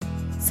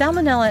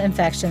Salmonella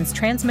infections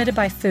transmitted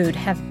by food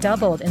have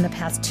doubled in the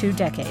past 2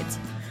 decades.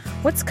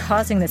 What's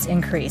causing this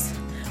increase?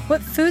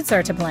 What foods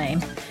are to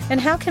blame? And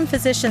how can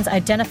physicians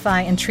identify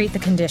and treat the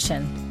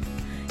condition?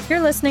 You're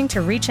listening to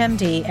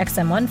ReachMD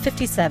XM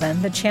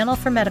 157, the channel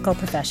for medical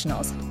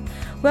professionals.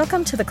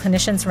 Welcome to the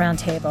Clinicians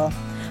Roundtable.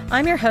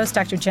 I'm your host,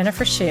 Dr.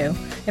 Jennifer Hsu,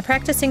 a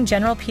practicing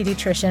general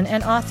pediatrician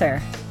and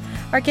author.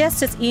 Our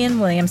guest is Ian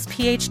Williams,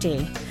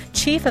 PhD,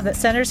 Chief of the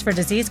Centers for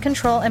Disease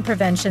Control and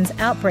Prevention's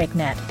Outbreak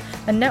Net,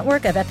 a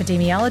network of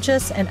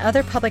epidemiologists and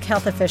other public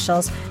health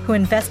officials who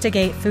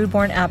investigate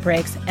foodborne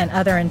outbreaks and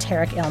other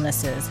enteric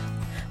illnesses.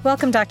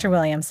 Welcome, Dr.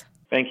 Williams.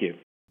 Thank you.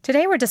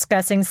 Today we're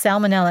discussing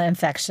salmonella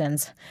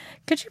infections.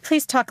 Could you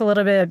please talk a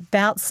little bit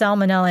about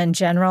salmonella in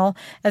general,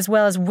 as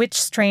well as which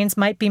strains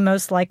might be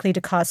most likely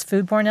to cause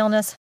foodborne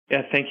illness?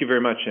 Yeah, thank you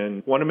very much.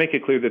 And I want to make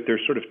it clear that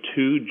there's sort of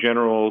two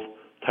general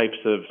types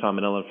of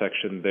salmonella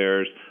infection.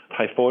 There's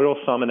typhoidal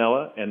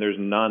salmonella and there's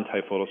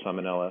non-typhoidal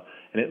salmonella.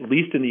 And at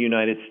least in the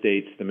United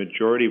States, the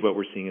majority of what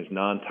we're seeing is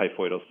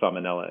non-typhoidal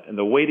salmonella. And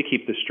the way to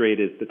keep this straight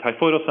is the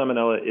typhoidal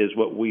salmonella is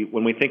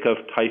when we think of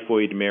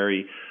typhoid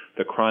Mary,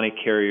 the chronic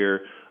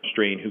carrier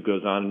strain who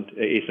goes on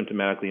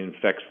asymptomatically and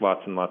infects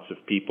lots and lots of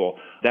people.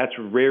 That's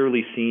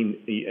rarely seen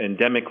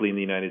endemically in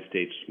the United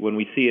States. When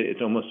we see it,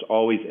 it's almost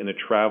always in a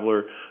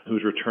traveler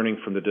who's returning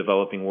from the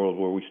developing world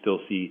where we still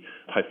see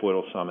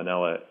typhoidal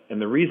salmonella.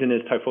 And the reason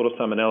is typhoidal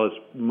salmonella is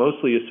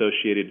mostly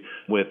associated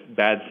with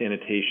bad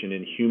sanitation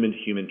and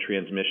human-to-human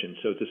transmission.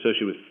 So it's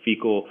associated with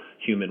fecal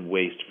human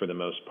waste for the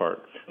most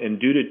part. And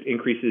due to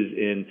increases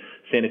in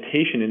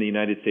sanitation in the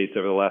United States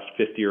over the last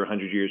 50 or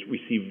 100 years, we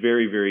see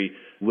very, very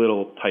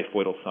little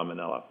typhoidal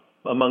salmonella.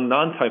 Among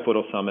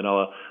non-typhoidal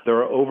salmonella, there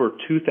are over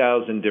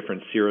 2,000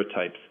 different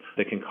serotypes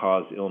that can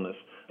cause illness.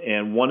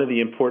 And one of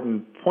the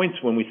important points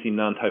when we see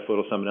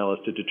non-typhoidal salmonella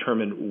is to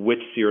determine which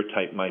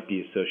serotype might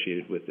be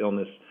associated with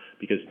illness,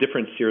 because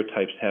different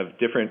serotypes have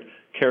different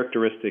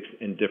characteristics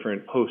in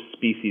different host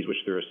species which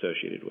they're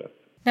associated with.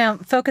 Now,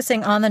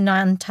 focusing on the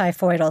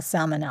non-typhoidal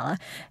salmonella,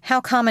 how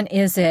common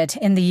is it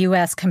in the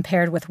U.S.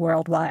 compared with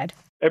worldwide?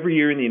 Every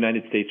year in the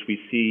United States, we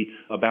see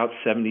about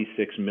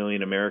 76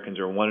 million Americans,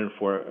 or 1 in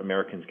 4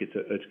 Americans, gets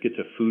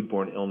a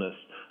foodborne illness.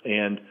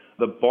 And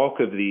the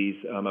bulk of these,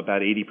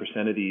 about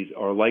 80% of these,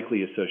 are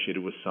likely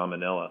associated with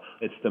salmonella.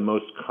 It's the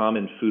most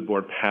common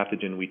foodborne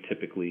pathogen we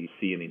typically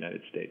see in the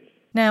United States.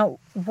 Now,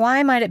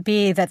 why might it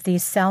be that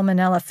these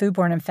salmonella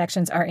foodborne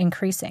infections are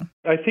increasing?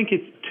 I think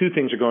it's two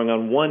things are going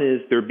on. One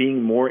is they're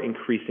being more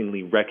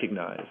increasingly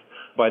recognized.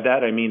 By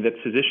that, I mean that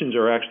physicians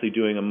are actually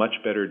doing a much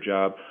better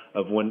job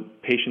of when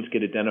patients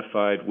get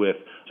identified with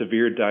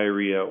severe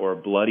diarrhea or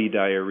bloody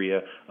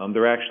diarrhea,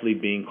 they're actually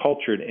being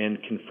cultured and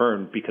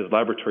confirmed because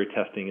laboratory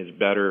testing is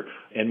better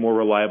and more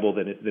reliable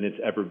than it's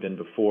ever been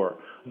before.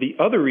 The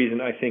other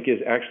reason, I think, is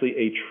actually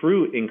a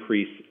true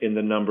increase in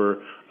the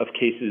number of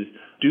cases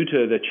due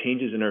to the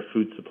changes in our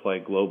food supply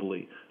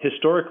globally.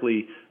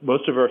 Historically,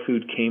 most of our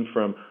food came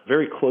from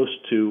very close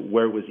to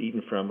where it was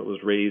eaten from. It was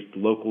raised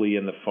locally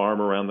in the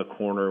farm around the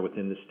corner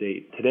within the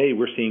state. Today,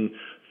 we're seeing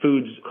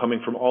foods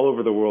coming from all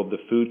over the world. The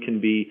food can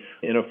be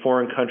in a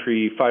foreign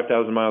country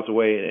 5,000 miles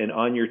away and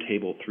on your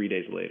table 3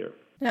 days later.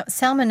 Now,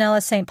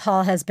 Salmonella St.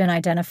 Paul has been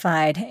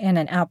identified in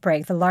an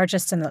outbreak, the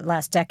largest in the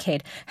last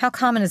decade. How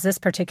common is this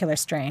particular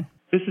strain?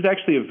 This is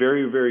actually a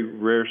very, very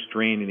rare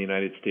strain in the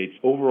United States.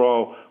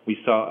 Overall, we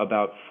saw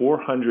about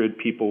 400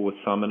 people with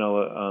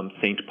Salmonella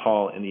St.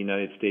 Paul in the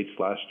United States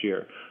last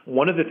year.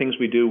 One of the things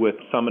we do with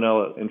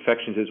Salmonella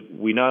infections is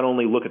we not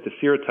only look at the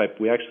serotype,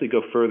 we actually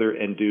go further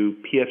and do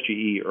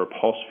PFGE, or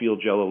pulse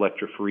field gel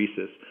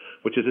electrophoresis,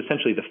 which is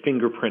essentially the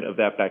fingerprint of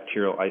that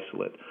bacterial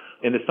isolate.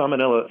 In the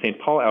Salmonella St.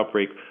 Paul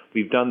outbreak,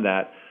 we've done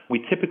that.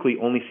 We typically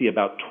only see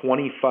about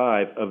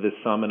 25 of the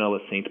Salmonella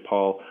St.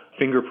 Paul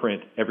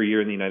fingerprint every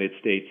year in the United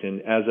States.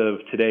 And as of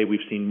today,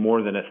 we've seen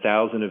more than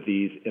 1,000 of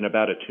these in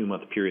about a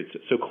 2-month period.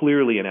 So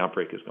clearly an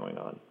outbreak is going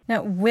on.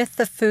 Now, with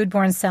the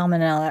foodborne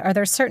salmonella, are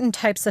there certain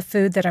types of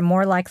food that are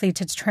more likely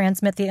to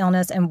transmit the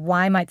illness, and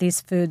why might these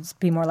foods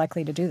be more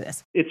likely to do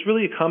this? It's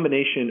really a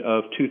combination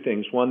of two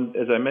things. One,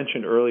 as I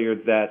mentioned earlier,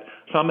 that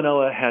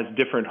salmonella has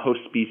different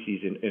host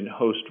species and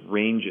host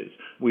ranges.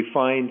 We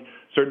find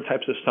certain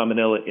types of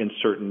salmonella in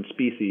certain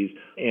species,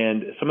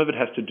 and some of it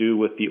has to do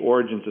with the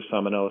origins of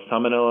salmonella.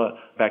 Salmonella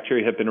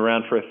bacteria have been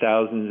around for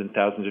thousands and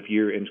thousands of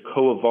years and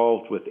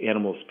co-evolved with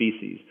animal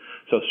species.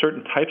 So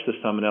certain types of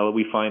salmonella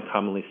we find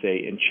commonly,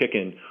 say, in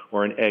chicken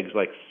or in eggs,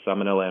 like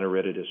Salmonella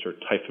enteritidis or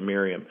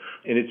Typhimurium.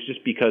 And it's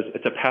just because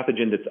it's a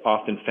pathogen that's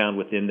often found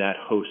within that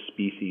host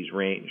species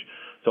range.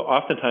 So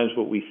oftentimes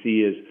what we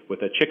see is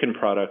with a chicken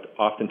product,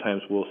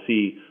 oftentimes we'll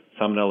see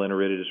Salmonella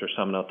enteritidis or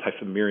Salmonella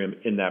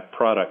typhimurium in that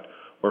product.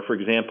 Or, for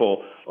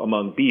example,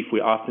 among beef, we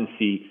often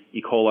see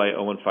E. coli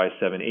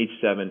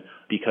 0157H7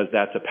 because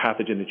that's a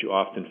pathogen that you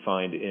often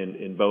find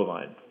in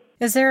bovine.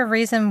 Is there a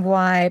reason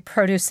why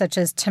produce such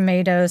as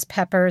tomatoes,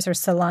 peppers, or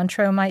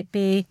cilantro might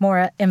be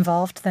more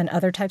involved than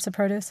other types of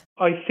produce?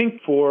 I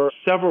think for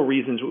several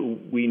reasons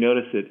we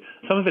notice it.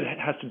 Some of it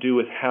has to do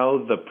with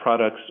how the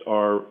products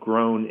are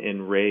grown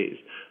and raised.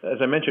 As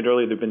I mentioned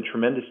earlier, there have been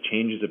tremendous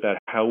changes about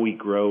how we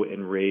grow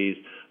and raise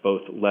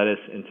both lettuce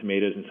and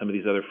tomatoes and some of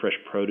these other fresh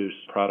produce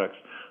products.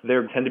 They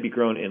tend to be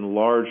grown in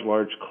large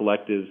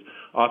collectives,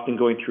 often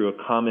going through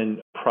a common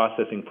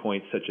processing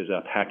point such as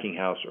a packing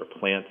house or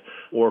plant,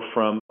 or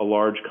from a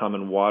large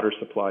common water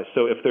supply.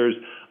 So if there's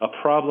a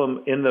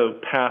problem in the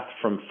path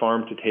from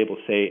farm to table,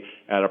 say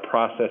at a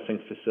processing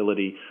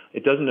facility,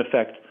 it doesn't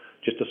affect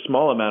just a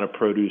small amount of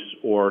produce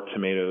or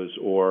tomatoes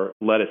or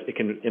lettuce. It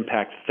can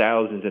impact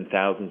thousands and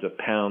thousands of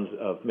pounds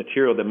of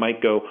material that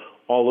might go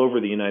all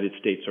over the United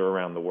States or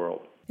around the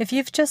world. If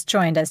you've just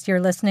joined us, you're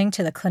listening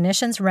to the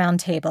Clinicians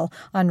Roundtable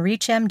on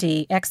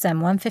ReachMD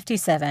XM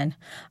 157.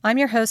 I'm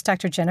your host,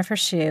 Dr. Jennifer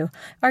Hsu.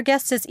 Our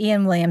guest is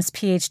Ian Williams,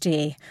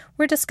 PhD.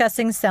 We're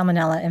discussing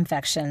salmonella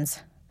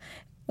infections.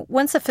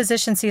 Once a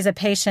physician sees a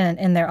patient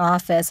in their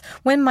office,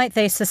 when might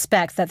they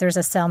suspect that there's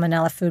a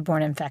salmonella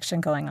foodborne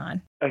infection going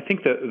on? I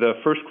think the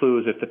first clue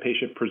is if the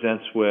patient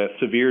presents with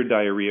severe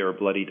diarrhea or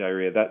bloody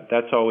diarrhea.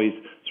 That's always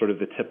sort of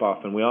the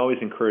tip-off, and we always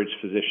encourage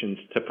physicians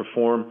to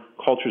perform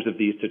cultures of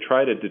these to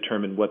try to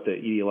determine what the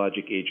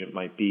etiologic agent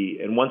might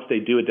be. And once they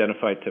do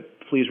identify, to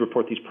please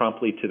report these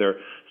promptly to their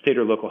state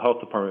or local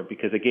health department,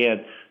 because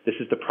again, this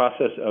is the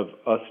process of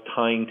us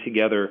tying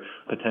together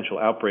potential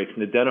outbreaks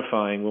and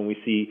identifying when we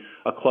see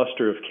a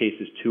cluster of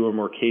cases, 2 or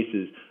more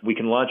cases, we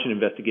can launch an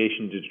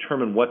investigation to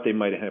determine what they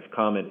might have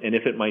common and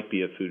if it might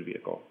be a food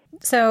vehicle.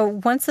 So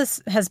once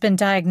this has been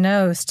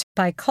diagnosed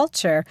by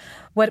culture,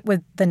 what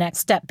would the next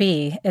step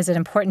be? Is it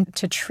important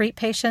to treat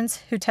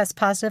patients who test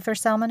positive for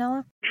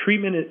salmonella?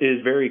 Treatment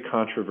is very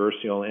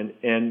controversial,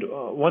 and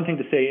one thing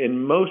to say,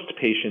 in most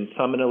patients,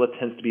 salmonella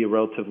tends to be a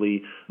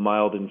relatively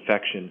mild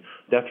infection.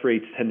 Death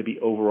rates tend to be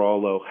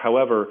overall low.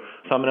 However,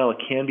 salmonella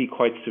can be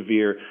quite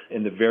severe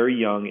in the very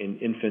young, in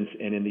infants,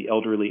 and in the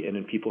elderly, and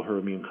in people who are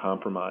immune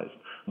compromised,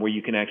 where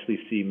you can actually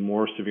see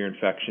more severe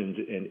infections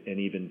and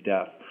even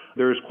death.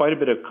 There is quite a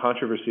bit of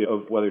controversy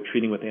of whether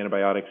treating with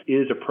antibiotics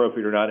is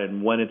appropriate or not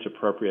and when it's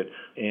appropriate,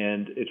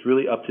 and it's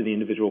really up to the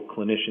individual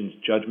clinician's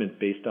judgment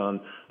based on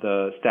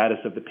the status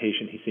of the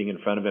patient he's seeing in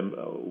front of him,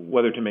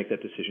 whether to make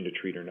that decision to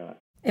treat or not.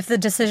 If the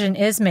decision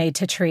is made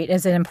to treat,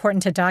 is it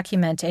important to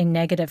document a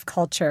negative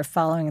culture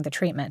following the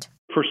treatment?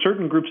 For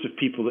certain groups of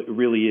people, it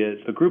really is.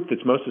 The group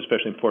that's most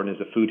especially important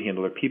is a food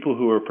handler, people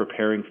who are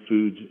preparing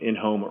foods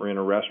in-home or in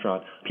a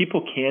restaurant.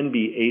 People can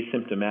be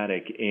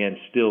asymptomatic and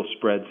still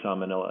spread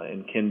salmonella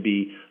and can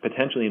be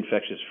potentially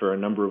infectious for a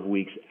number of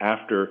weeks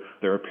after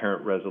their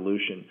apparent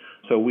resolution.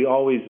 So we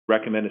always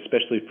recommend,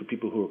 especially for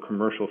people who are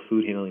commercial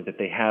food handling, that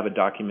they have a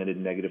documented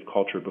negative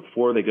culture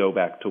before they go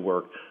back to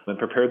work and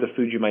prepare the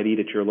food you might eat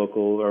at your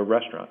local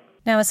restaurant.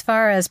 Now, as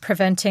far as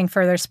preventing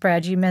further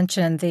spread, you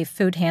mentioned the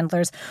food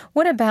handlers.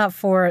 What about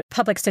for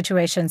public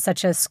situations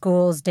such as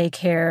schools,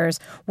 daycares,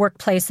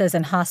 workplaces,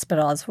 and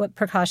hospitals? What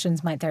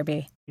precautions might there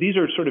be? These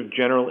are sort of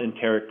general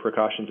enteric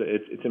precautions.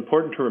 It's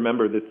important to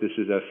remember that this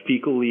is a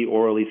fecally,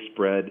 orally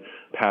spread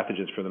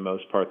pathogens for the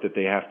most part, that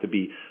they have to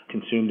be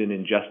consumed and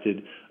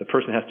ingested. The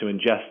person has to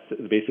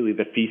ingest basically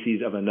the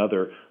feces of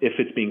another if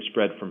it's being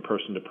spread from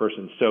person to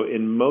person. So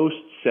in most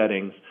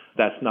settings,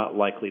 that's not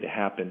likely to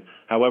happen.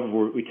 However,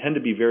 we tend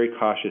to be very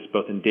cautious,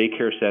 both in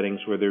daycare settings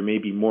where there may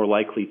be more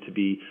likely to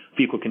be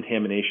fecal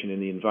contamination in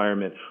the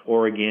environment,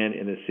 or again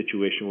in a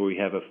situation where we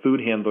have a food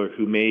handler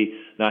who may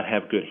not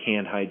have good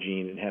hand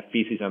hygiene and have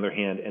feces on their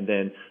hand and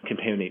then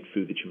contaminate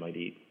food that you might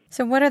eat.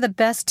 So what are the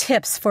best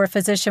tips for a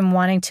physician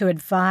wanting to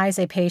advise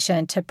a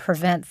patient to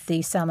prevent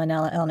the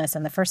salmonella illness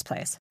in the first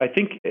place? I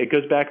think it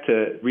goes back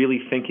to really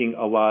thinking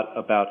a lot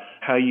about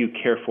how you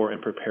care for and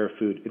prepare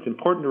food. It's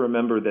important to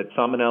remember that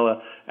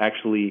salmonella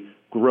actually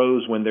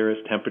grows when there is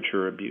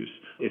temperature abuse.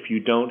 If you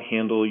don't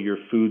handle your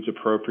foods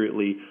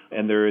appropriately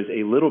and there is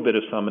a little bit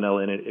of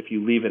salmonella in it, if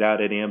you leave it out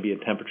at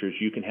ambient temperatures,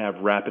 you can have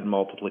rapid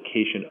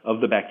multiplication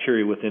of the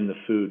bacteria within the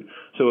food.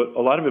 So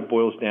a lot of it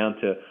boils down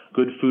to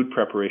good food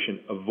preparation,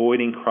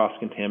 avoiding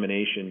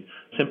cross-contamination,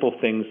 simple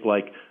things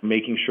like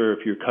making sure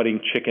if you're cutting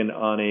chicken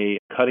on a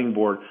cutting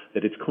board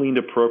that it's cleaned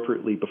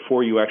appropriately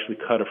before you actually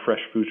cut a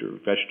fresh fruit or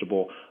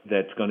vegetable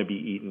that's going to be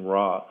eaten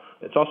raw.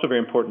 It's also very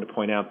important to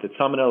point out that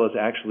salmonella is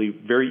actually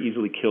very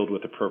easily killed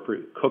with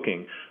appropriate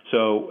cooking.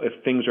 So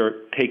if things are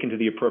taken to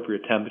the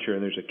appropriate temperature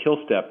and there's a kill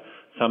step,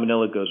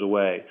 salmonella goes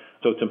away.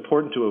 So it's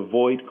important to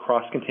avoid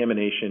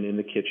cross-contamination in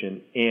the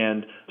kitchen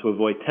and to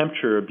avoid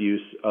temperature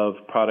abuse of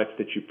products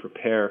that you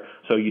prepare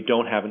so you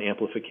don't have an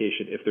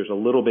amplification. If there's a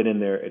little bit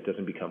in there, it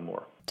doesn't become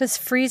more. Does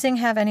freezing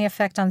have any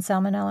effect on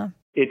salmonella?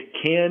 It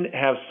can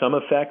have some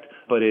effect,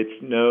 but it's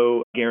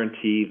no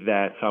guarantee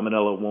that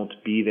salmonella won't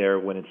be there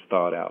when it's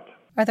thawed out.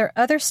 Are there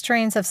other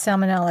strains of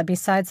salmonella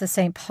besides the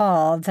St.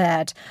 Paul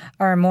that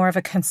are more of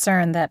a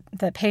concern that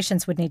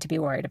patients would need to be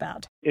worried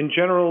about? In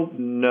general,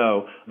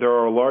 no. There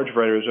are a large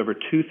variety. There's over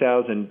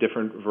 2,000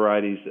 different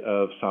varieties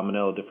of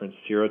salmonella, different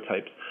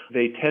serotypes.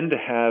 they tend to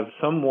have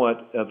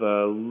somewhat of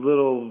a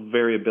little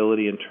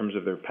variability in terms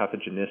of their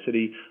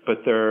pathogenicity, but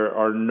there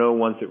are no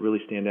ones that really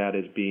stand out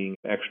as being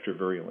extra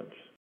virulent.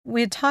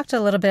 We had talked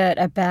a little bit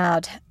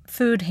about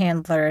food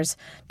handlers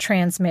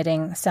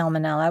transmitting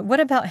salmonella. What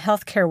about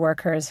healthcare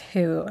workers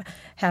who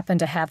happen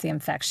to have the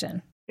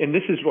infection? And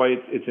this is why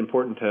it's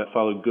important to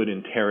follow good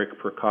enteric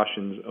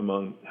precautions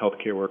among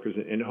healthcare workers,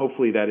 and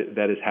hopefully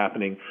that is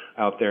happening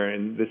out there.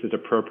 And this is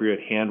appropriate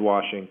hand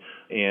washing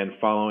and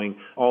following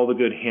all the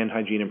good hand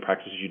hygiene and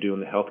practices you do in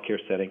the healthcare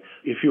setting.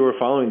 If you are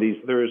following these,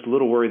 there is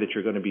little worry that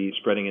you're going to be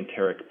spreading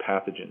enteric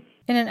pathogens.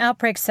 In an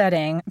outbreak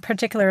setting,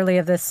 particularly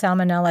of the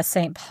Salmonella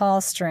St.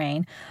 Paul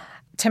strain,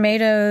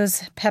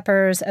 tomatoes,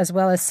 peppers, as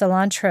well as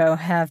cilantro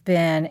have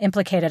been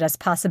implicated as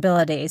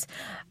possibilities.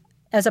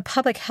 As a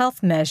public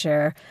health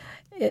measure,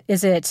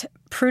 is it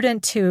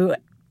prudent to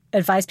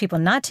advise people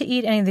not to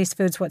eat any of these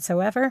foods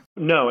whatsoever?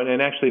 No,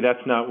 and actually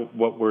that's not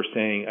what we're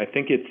saying. I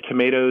think it's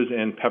tomatoes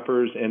and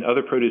peppers and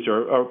other produce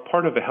are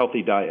part of a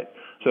healthy diet.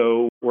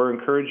 So we're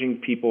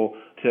encouraging people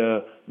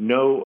to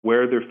know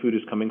where their food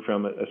is coming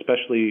from,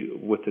 especially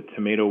with the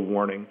tomato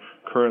warning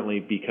currently,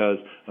 because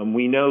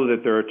we know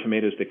that there are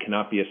tomatoes that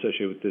cannot be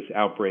associated with this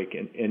outbreak.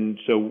 And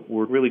so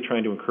we're really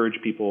trying to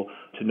encourage people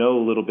to know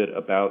a little bit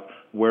about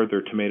where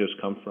their tomatoes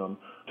come from.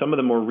 Some of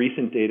the more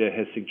recent data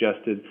has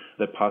suggested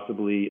that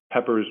possibly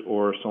peppers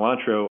or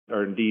cilantro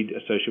are indeed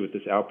associated with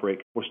this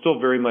outbreak. We're still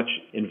very much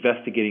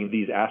investigating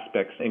these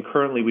aspects, and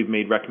currently we've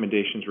made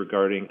recommendations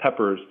regarding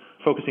peppers,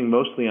 focusing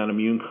mostly on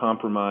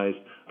immune-compromised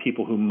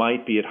people who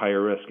might be at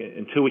higher risk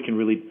until we can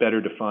really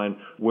better define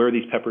where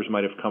these peppers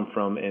might have come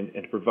from and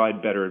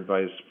provide better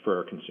advice for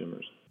our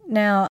consumers.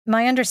 Now,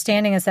 my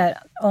understanding is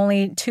that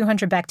only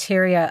 200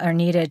 bacteria are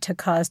needed to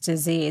cause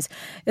disease.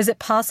 Is it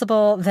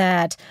possible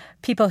that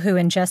people who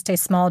ingest a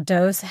small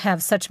dose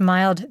have such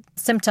mild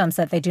symptoms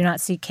that they do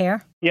not seek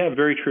care? Yeah,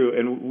 very true.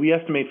 And we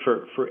estimate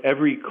for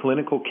every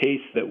clinical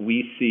case that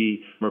we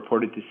see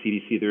reported to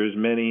CDC, there are as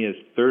many as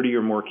 30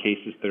 or more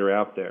cases that are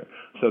out there.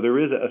 So there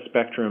is a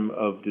spectrum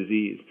of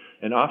disease.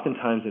 And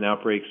oftentimes in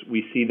outbreaks,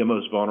 we see the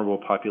most vulnerable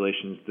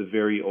populations, the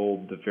very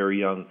old, the very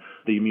young,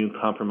 the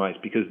immune-compromised,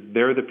 because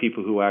they're the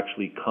people who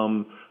actually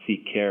come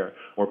seek care,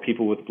 or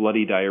people with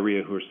bloody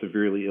diarrhea who are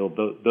severely ill.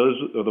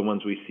 Those are the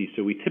ones we see.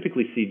 So we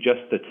typically see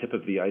just the tip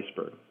of the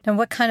iceberg. And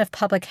what kind of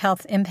public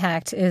health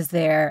impact is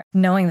there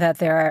knowing that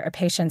there are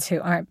patients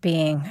who aren't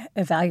being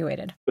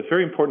evaluated? It's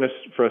very important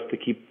for us to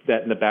keep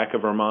that in the back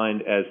of our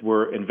mind as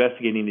we're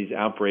investigating these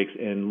outbreaks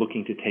and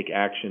looking to take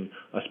action,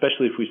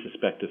 especially if we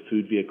suspect a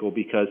food vehicle,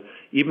 because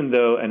even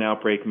though an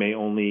outbreak may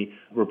only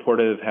report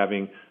of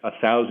having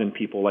 1,000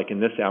 people, like in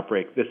this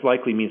outbreak, this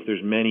likely means there's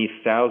many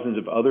thousands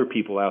of other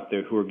people out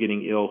there who are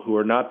getting ill who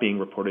are not being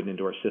reported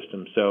into our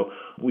system. So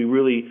we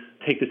really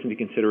take this into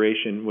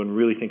consideration when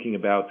really thinking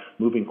about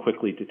moving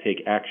quickly to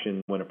take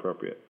action when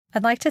appropriate.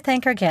 I'd like to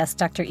thank our guest,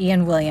 Dr.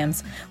 Ian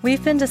Williams.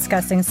 We've been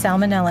discussing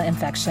salmonella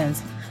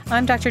infections.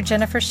 I'm Dr.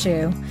 Jennifer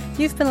Shu.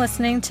 You've been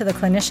listening to the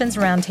Clinicians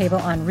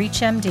Roundtable on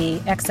ReachMD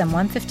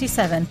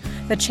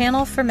XM157, the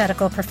channel for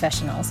medical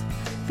professionals.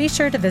 Be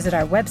sure to visit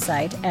our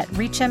website at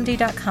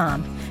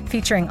reachmd.com,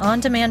 featuring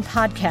on-demand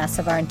podcasts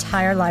of our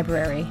entire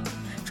library.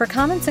 For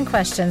comments and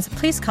questions,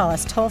 please call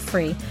us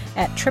toll-free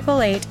at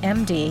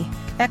 888-MD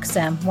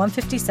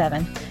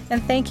XM157,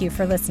 and thank you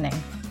for listening.